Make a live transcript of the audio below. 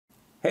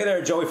Hey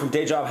there, Joey from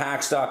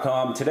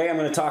DayJobHacks.com. Today I'm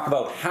going to talk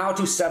about how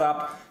to set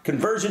up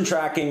conversion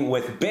tracking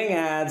with Bing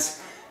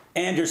ads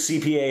and your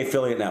CPA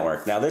affiliate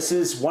network. Now this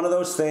is one of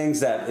those things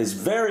that is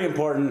very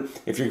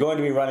important if you're going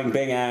to be running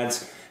Bing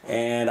ads,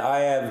 and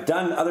I have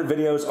done other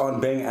videos on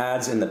Bing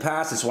ads in the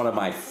past. It's one of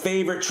my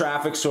favorite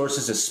traffic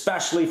sources,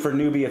 especially for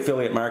newbie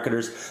affiliate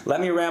marketers.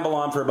 Let me ramble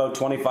on for about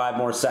 25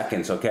 more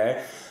seconds,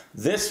 okay?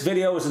 This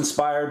video is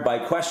inspired by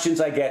questions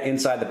I get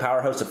inside the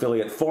Powerhouse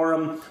Affiliate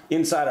Forum,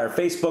 inside our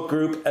Facebook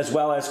group, as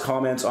well as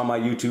comments on my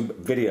YouTube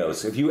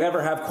videos. If you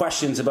ever have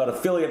questions about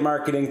affiliate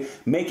marketing,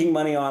 making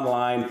money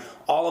online,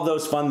 all of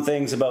those fun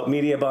things about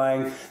media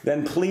buying,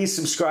 then please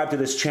subscribe to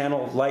this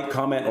channel, like,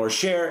 comment, or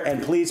share,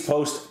 and please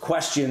post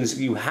questions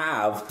you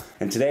have.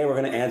 And today we're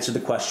going to answer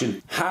the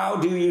question, how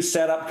do you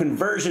set up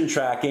conversion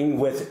tracking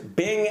with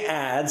Bing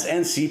ads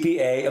and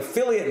CPA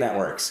affiliate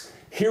networks?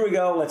 Here we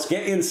go, let's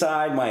get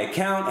inside my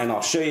account and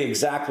I'll show you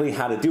exactly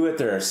how to do it.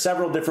 There are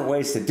several different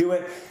ways to do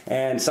it,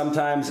 and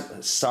sometimes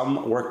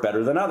some work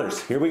better than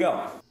others. Here we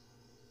go.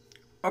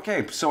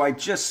 Okay, so I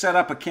just set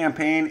up a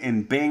campaign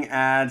in Bing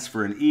ads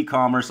for an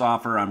e-commerce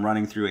offer I'm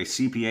running through a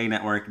CPA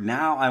network.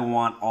 Now I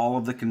want all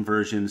of the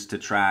conversions to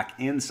track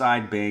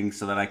inside Bing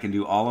so that I can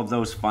do all of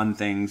those fun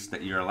things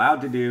that you're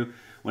allowed to do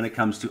when it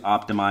comes to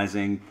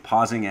optimizing,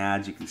 pausing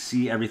ads. You can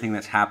see everything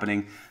that's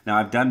happening. Now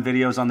I've done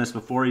videos on this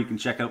before. You can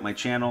check out my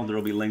channel. There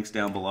will be links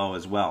down below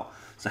as well.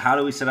 So how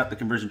do we set up the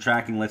conversion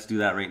tracking? Let's do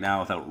that right now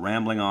without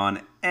rambling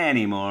on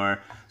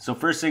anymore. So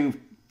first thing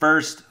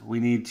first, we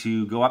need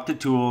to go up to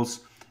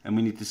Tools and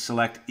we need to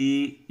select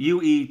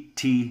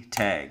UET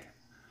Tag.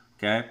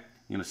 Okay,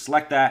 you're going to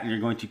select that and you're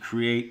going to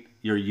create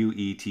your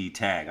UET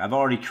tag. I've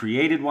already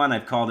created one.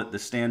 I've called it the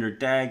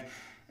standard tag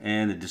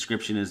and the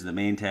description is the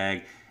main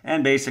tag.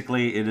 And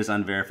basically it is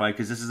unverified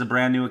because this is a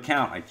brand new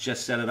account. I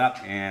just set it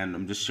up and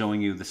I'm just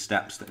showing you the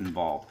steps that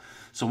involved.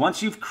 So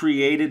once you've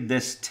created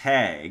this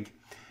tag,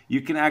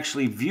 you can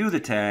actually view the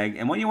tag,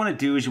 and what you want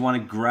to do is you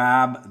want to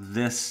grab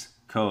this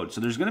code. So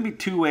there's going to be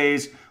two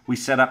ways we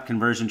set up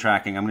conversion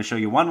tracking. I'm going to show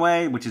you one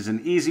way, which is an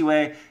easy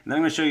way, and then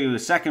I'm going to show you a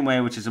second way,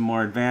 which is a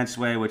more advanced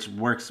way, which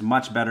works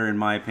much better in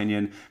my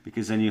opinion,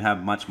 because then you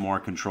have much more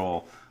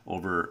control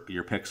over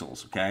your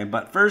pixels, okay?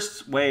 But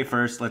first,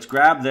 let's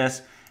grab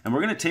this and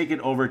we're going to take it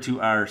over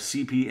to our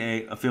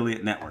CPA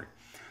affiliate network.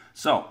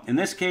 So in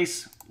this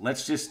case,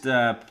 let's just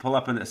pull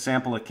up a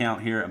sample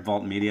account here at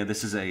Vault Media.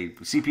 This is a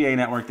CPA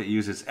network that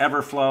uses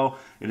Everflow.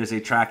 It is a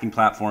tracking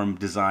platform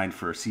designed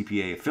for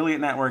CPA affiliate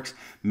networks.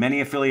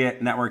 Many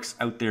affiliate networks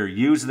out there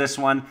use this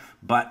one,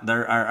 but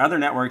there are other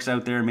networks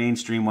out there,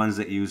 mainstream ones,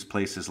 that use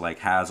places like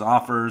Has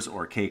Offers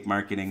or Cake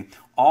Marketing.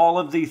 All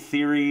of the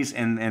theories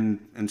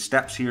and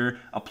steps here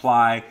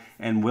apply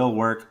and will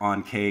work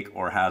on Cake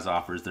or Has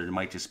Offers. There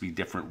might just be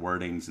different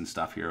wordings and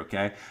stuff here,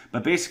 okay?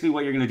 But basically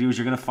what you're going to do is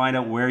you're going to find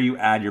out where you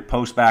add your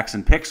postbacks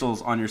and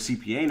pixels on your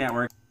CPA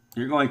network.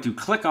 You're going to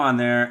click on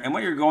there, and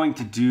what you're going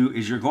to do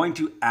is you're going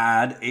to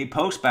add a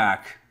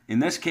postback. In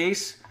this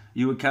case,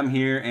 you would come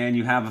here and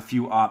you have a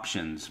few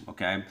options,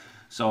 okay?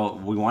 So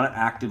we want it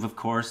active, of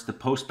course. The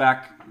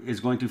postback is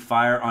going to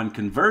fire on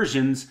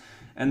conversions,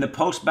 and the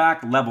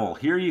postback level.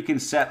 Here you can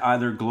set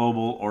either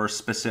global or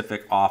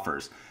specific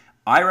offers.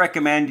 I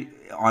recommend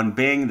on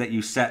Bing that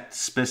you set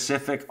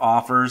specific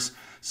offers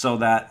so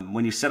that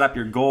when you set up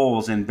your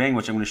goals in Bing,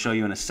 which I'm going to show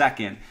you in a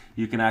second,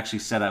 you can actually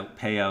set out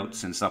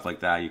payouts and stuff like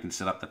that. You can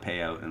set up the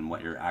payout and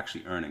what you're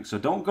actually earning. So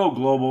don't go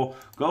global,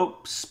 go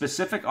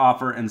specific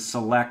offer and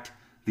select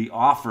the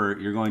offer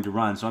you're going to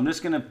run. So I'm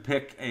just going to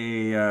pick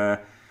a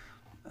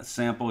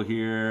sample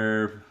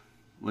here.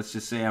 Let's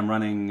just say I'm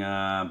running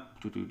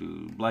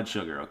blood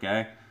sugar,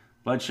 okay?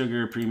 Blood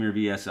sugar Premier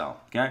VSL,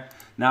 okay?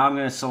 Now I'm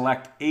going to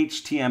select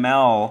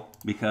HTML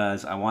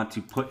because I want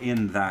to put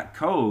in that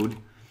code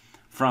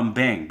from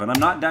Bing. But I'm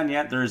not done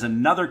yet. There is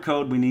another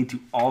code we need to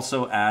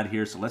also add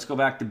here. So let's go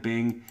back to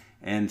Bing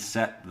and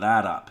set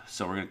that up.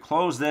 So we're going to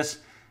close this.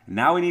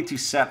 Now we need to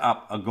set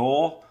up a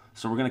goal.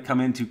 So we're going to come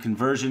into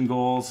conversion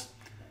goals.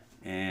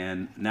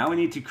 And now we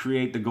need to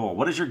create the goal.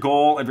 What is your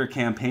goal of your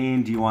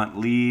campaign? Do you want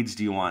leads?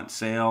 Do you want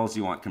sales? Do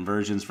you want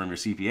conversions from your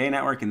CPA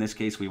network? In this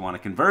case, we want a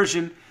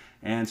conversion.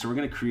 And so we're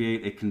going to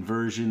create a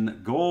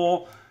conversion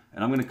goal.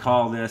 And I'm going to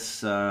call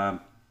this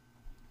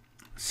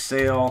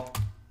sale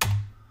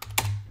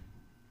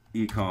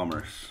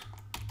e-commerce.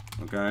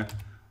 Okay?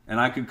 And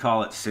I could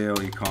call it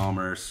sale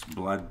e-commerce,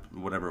 blood,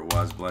 whatever it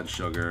was, blood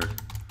sugar,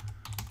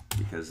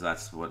 because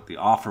that's what the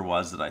offer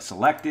was that I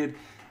selected.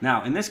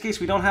 Now, in this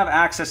case, we don't have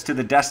access to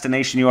the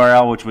destination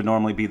URL, which would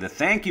normally be the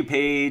thank you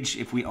page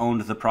if we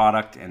owned the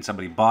product and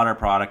somebody bought our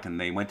product and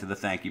they went to the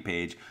thank you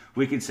page.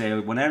 We could say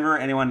whenever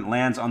anyone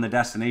lands on the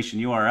destination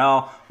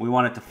URL, we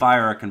want it to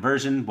fire a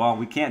conversion. Well,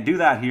 we can't do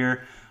that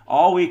here.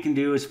 All we can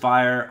do is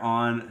fire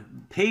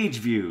on page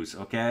views,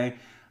 okay?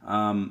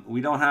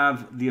 We don't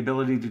have the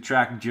ability to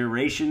track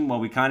duration. Well,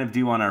 we kind of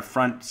do on our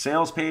front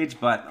sales page,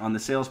 but on the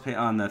sales page,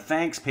 on the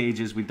thanks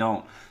pages, we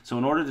don't. So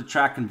in order to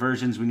track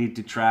conversions, we need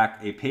to track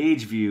a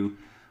page view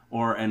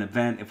or an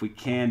event if we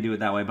can do it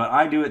that way. But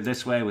I do it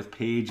this way with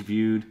page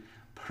viewed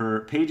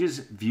pages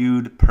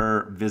viewed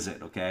per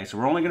visit, okay? So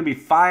we're only going to be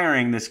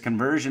firing this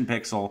conversion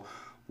pixel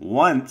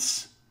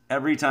once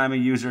every time a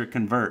user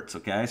converts,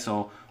 okay?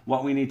 So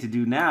what we need to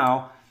do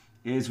now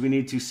is we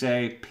need to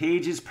say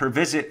pages per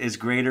visit is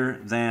greater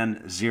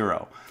than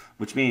 0,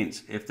 which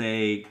means if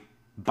they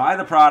buy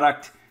the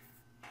product,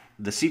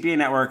 the CPA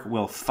network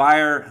will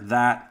fire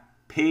that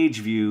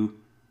page view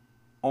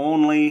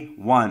only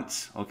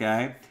once,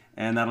 okay?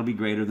 And that'll be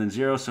greater than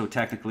 0, so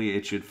technically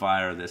it should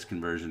fire this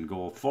conversion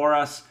goal for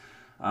us.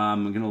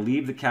 I'm going to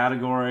leave the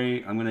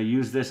category. I'm going to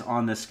use this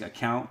on this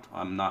account.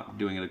 I'm not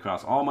doing it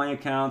across all my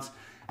accounts.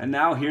 And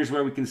now here's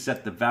where we can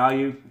set the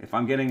value. If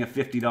I'm getting a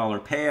 $50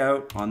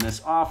 payout on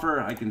this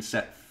offer, I can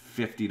set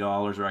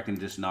 $50, or I can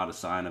just not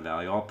assign a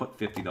value. I'll put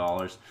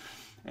 $50.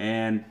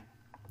 And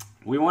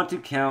we want to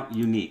count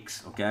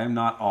uniques, okay,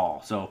 not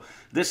all. So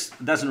this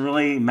doesn't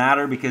really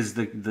matter because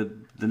the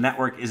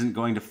network isn't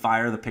going to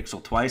fire the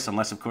pixel twice,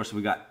 unless of course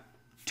we got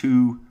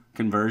 2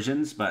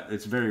 conversions, but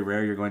it's very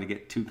rare you're going to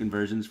get 2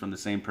 conversions from the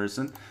same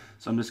person.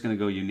 So I'm just going to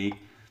go unique.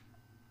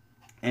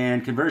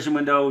 And conversion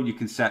window, you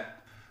can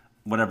set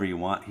whatever you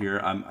want here.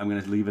 I'm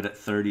going to leave it at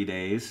 30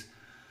 days.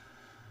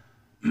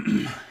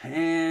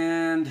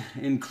 And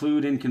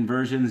include in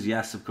conversions,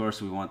 yes, of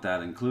course we want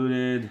that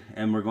included.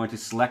 And we're going to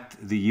select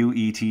the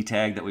UET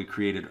tag that we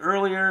created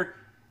earlier.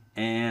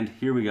 And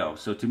here we go.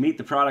 So to meet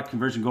the product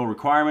conversion goal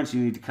requirements,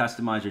 you need to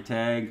customize your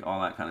tag, all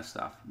that kind of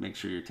stuff. Make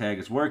sure your tag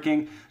is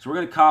working. So we're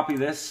going to copy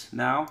this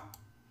now.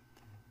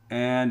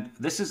 And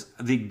this is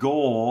the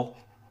goal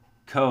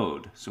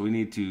code. So we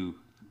need to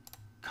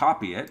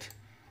copy it.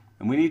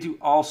 And we need to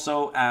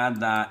also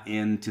add that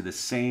into the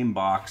same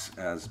box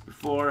as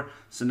before.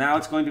 So now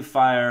it's going to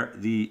fire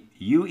the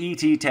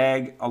UET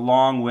tag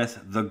along with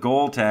the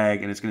goal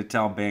tag, and it's going to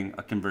tell Bing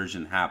a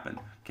conversion happened.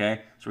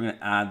 Okay, so we're going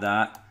to add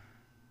that,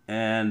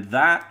 and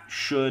that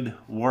should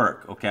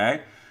work.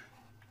 Okay.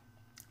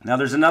 Now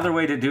there's another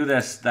way to do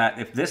this that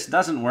if this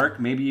doesn't work,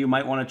 maybe you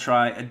might want to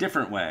try a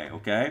different way.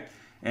 Okay.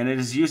 And it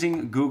is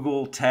using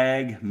Google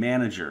Tag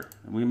Manager.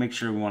 We make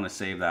sure we want to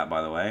save that,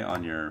 by the way,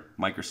 on your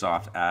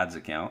Microsoft Ads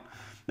account.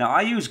 Now,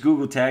 I use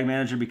Google Tag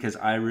Manager because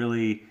I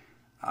really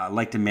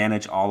like to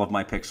manage all of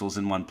my pixels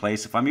in one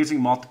place. If I'm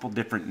using multiple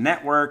different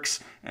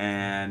networks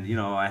and, you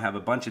know, I have a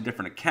bunch of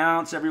different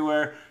accounts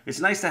everywhere, it's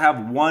nice to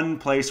have one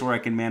place where I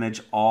can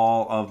manage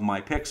all of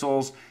my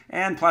pixels.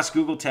 And plus,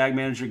 Google Tag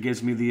Manager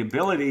gives me the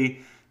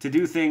ability to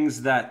do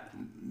things that,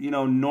 you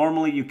know,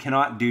 normally you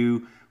cannot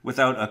do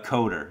without a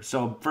coder.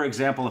 So for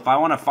example, if I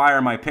want to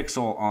fire my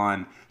pixel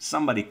on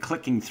somebody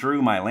clicking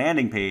through my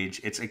landing page,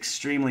 it's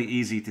extremely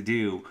easy to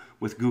do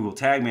with Google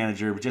Tag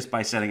Manager just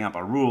by setting up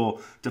a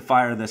rule to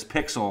fire this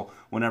pixel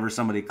whenever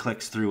somebody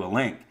clicks through a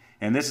link.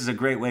 And this is a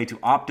great way to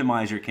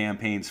optimize your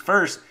campaigns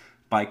first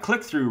by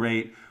click-through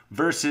rate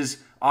versus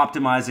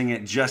optimizing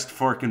it just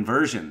for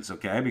conversions,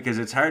 okay? Because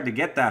it's hard to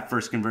get that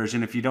first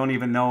conversion if you don't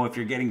even know if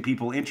you're getting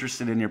people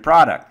interested in your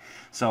product.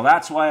 So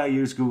that's why I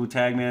use Google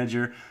Tag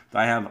Manager.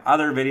 I have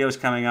other videos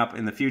coming up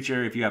in the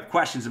future. If you have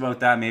questions about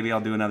that, maybe I'll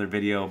do another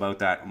video about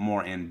that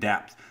more in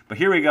depth. But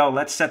here we go.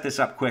 Let's set this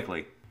up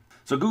quickly.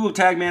 So Google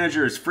Tag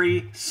Manager is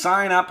free.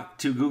 Sign up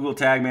to Google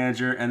Tag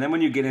Manager, and then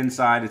when you get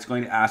inside, it's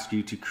going to ask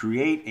you to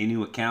create a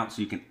new account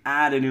so you can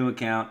add a new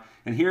account.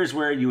 And here's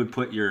where you would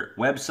put your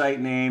website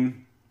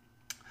name,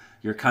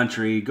 your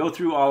country, go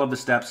through all of the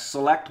steps,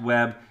 select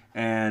web,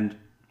 and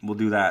we'll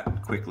do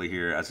that quickly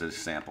here as a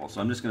sample.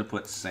 So I'm just going to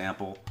put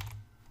sample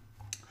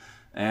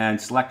and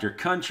select your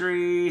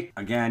country.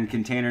 Again,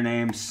 container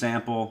name,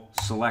 sample,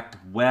 select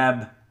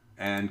web,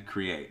 and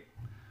create.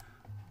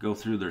 Go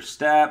through their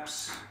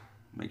steps.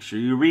 Make sure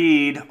you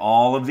read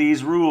all of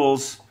these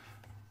rules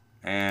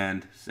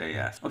and say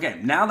yes. Okay,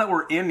 now that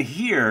we're in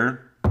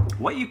here,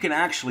 what you can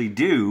actually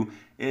do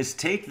is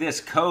take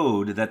this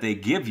code that they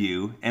give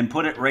you and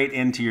put it right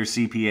into your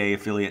CPA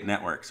affiliate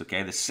networks,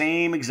 okay? The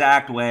same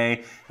exact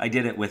way I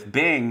did it with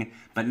Bing,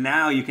 but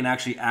now you can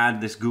actually add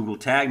this Google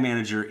Tag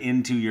Manager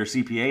into your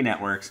CPA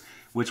networks,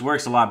 which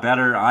works a lot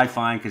better, I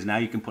find, because now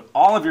you can put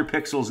all of your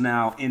pixels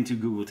now into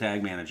Google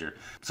Tag Manager.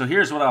 So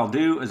here's what I'll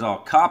do is I'll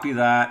copy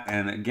that,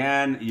 and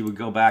again, you would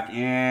go back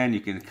in,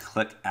 you can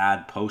click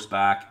Add Post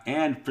Back,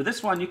 and for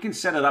this one, you can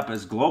set it up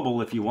as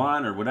global if you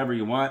want, or whatever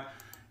you want,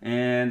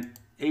 and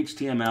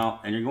HTML,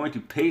 and you're going to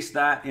paste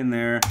that in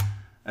there,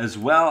 as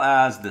well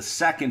as the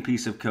second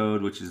piece of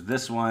code, which is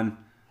this one.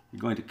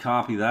 You're going to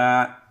copy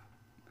that,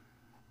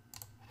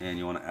 and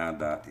you want to add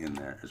that in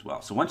there as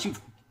well. So once you've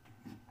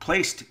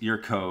placed your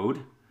code,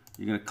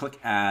 you're going to click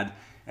Add,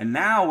 and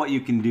now what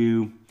you can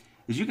do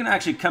is you can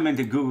actually come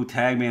into Google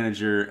Tag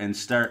Manager and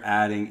start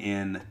adding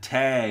in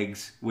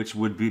tags, which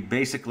would be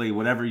basically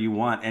whatever you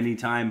want.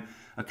 Anytime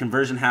a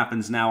conversion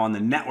happens now on the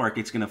network,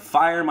 it's going to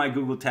fire my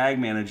Google Tag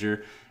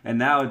Manager, and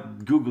now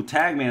Google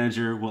Tag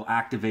Manager will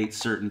activate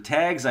certain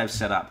tags I've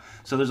set up.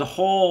 So there's a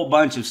whole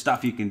bunch of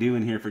stuff you can do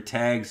in here for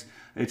tags.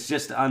 It's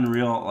just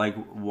unreal, like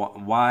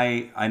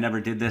why I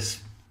never did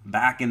this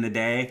back in the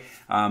day.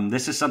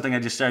 This is something I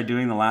just started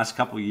doing the last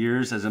couple of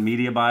years as a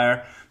media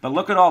buyer. But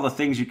look at all the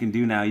things you can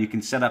do now. You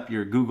can set up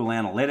your Google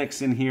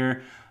Analytics in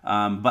here.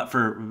 But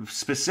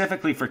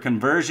specifically for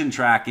conversion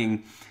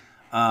tracking,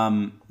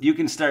 you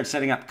can start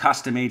setting up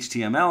custom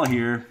HTML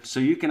here. So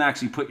you can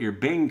actually put your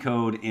Bing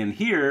code in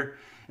here,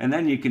 and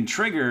then you can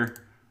trigger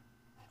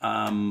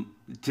to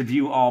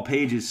view all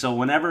pages. So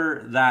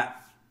whenever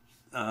that,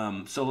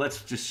 so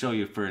let's just show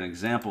you for an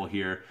example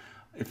here.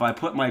 If I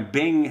put my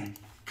Bing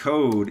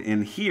code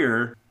in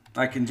here,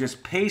 I can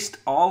just paste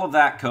all of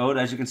that code.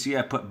 As you can see,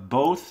 I put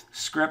both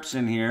scripts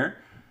in here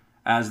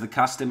as the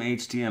custom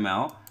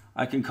HTML.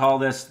 I can call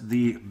this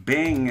the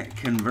Bing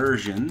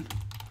conversion,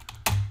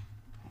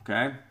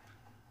 okay?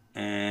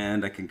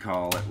 And I can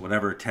call it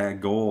whatever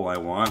tag goal I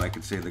want. I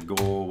could say the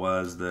goal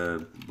was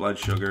the blood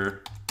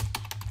sugar.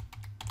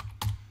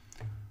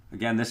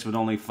 Again, this would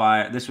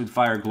fire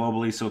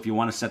globally, so if you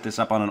want to set this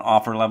up on an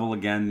offer level,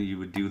 again, you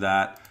would do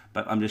that.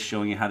 But I'm just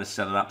showing you how to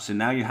set it up. So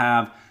now you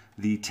have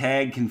the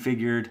tag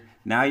configured.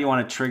 Now you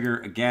want to trigger,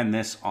 again,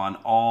 this on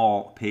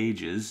all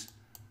pages.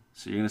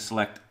 So you're going to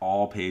select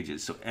all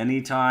pages. So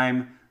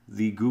anytime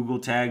the Google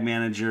Tag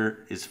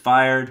Manager is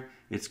fired,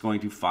 it's going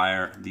to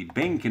fire the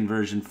Bing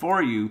conversion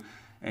for you,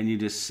 and you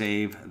just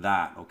save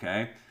that,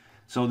 okay?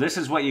 So this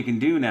is what you can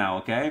do now,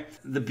 okay?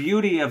 The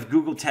beauty of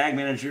Google Tag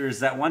Manager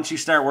is that once you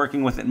start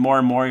working with it more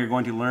and more, you're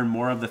going to learn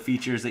more of the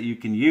features that you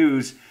can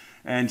use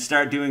and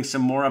start doing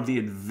some more of the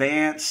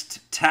advanced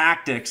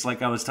tactics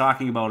like I was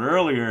talking about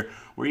earlier,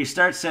 where you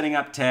start setting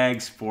up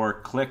tags for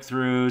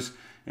click-throughs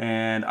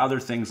and other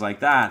things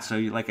like that. So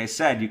like I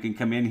said, you can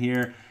come in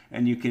here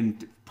and you can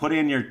put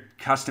in your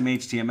custom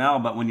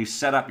HTML, but when you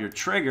set up your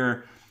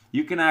trigger,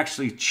 you can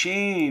actually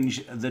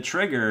change the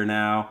trigger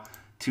now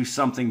to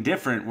something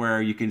different, where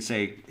you can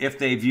say, if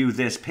they view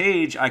this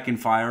page, I can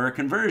fire a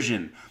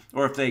conversion.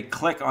 Or if they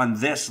click on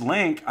this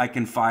link, I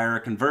can fire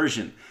a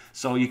conversion.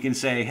 So you can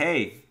say,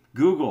 hey,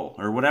 Google,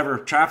 or whatever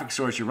traffic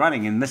source you're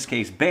running, in this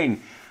case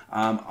Bing,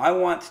 I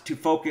want to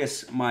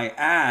focus my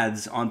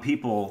ads on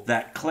people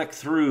that click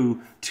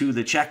through to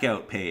the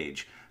checkout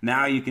page.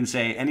 Now you can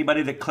say,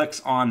 anybody that clicks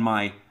on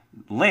my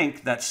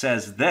link that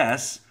says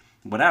this,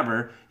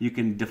 whatever, you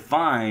can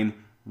define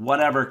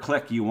whatever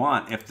click you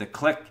want. If the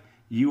click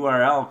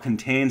URL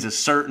contains a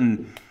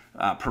certain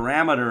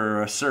parameter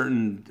or a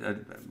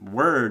certain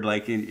word,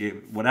 like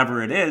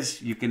whatever it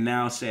is, you can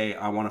now say,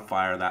 I want to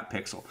fire that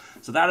pixel.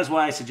 So that is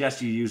why I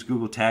suggest you use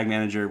Google Tag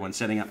Manager when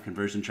setting up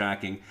conversion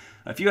tracking.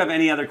 If you have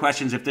any other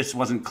questions, if this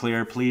wasn't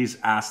clear, please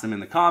ask them in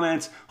the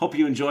comments. Hope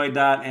you enjoyed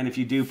that. And if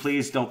you do,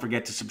 please don't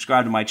forget to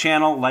subscribe to my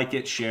channel, like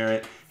it, share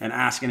it, and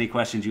ask any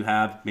questions you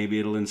have. Maybe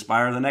it'll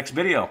inspire the next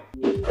video.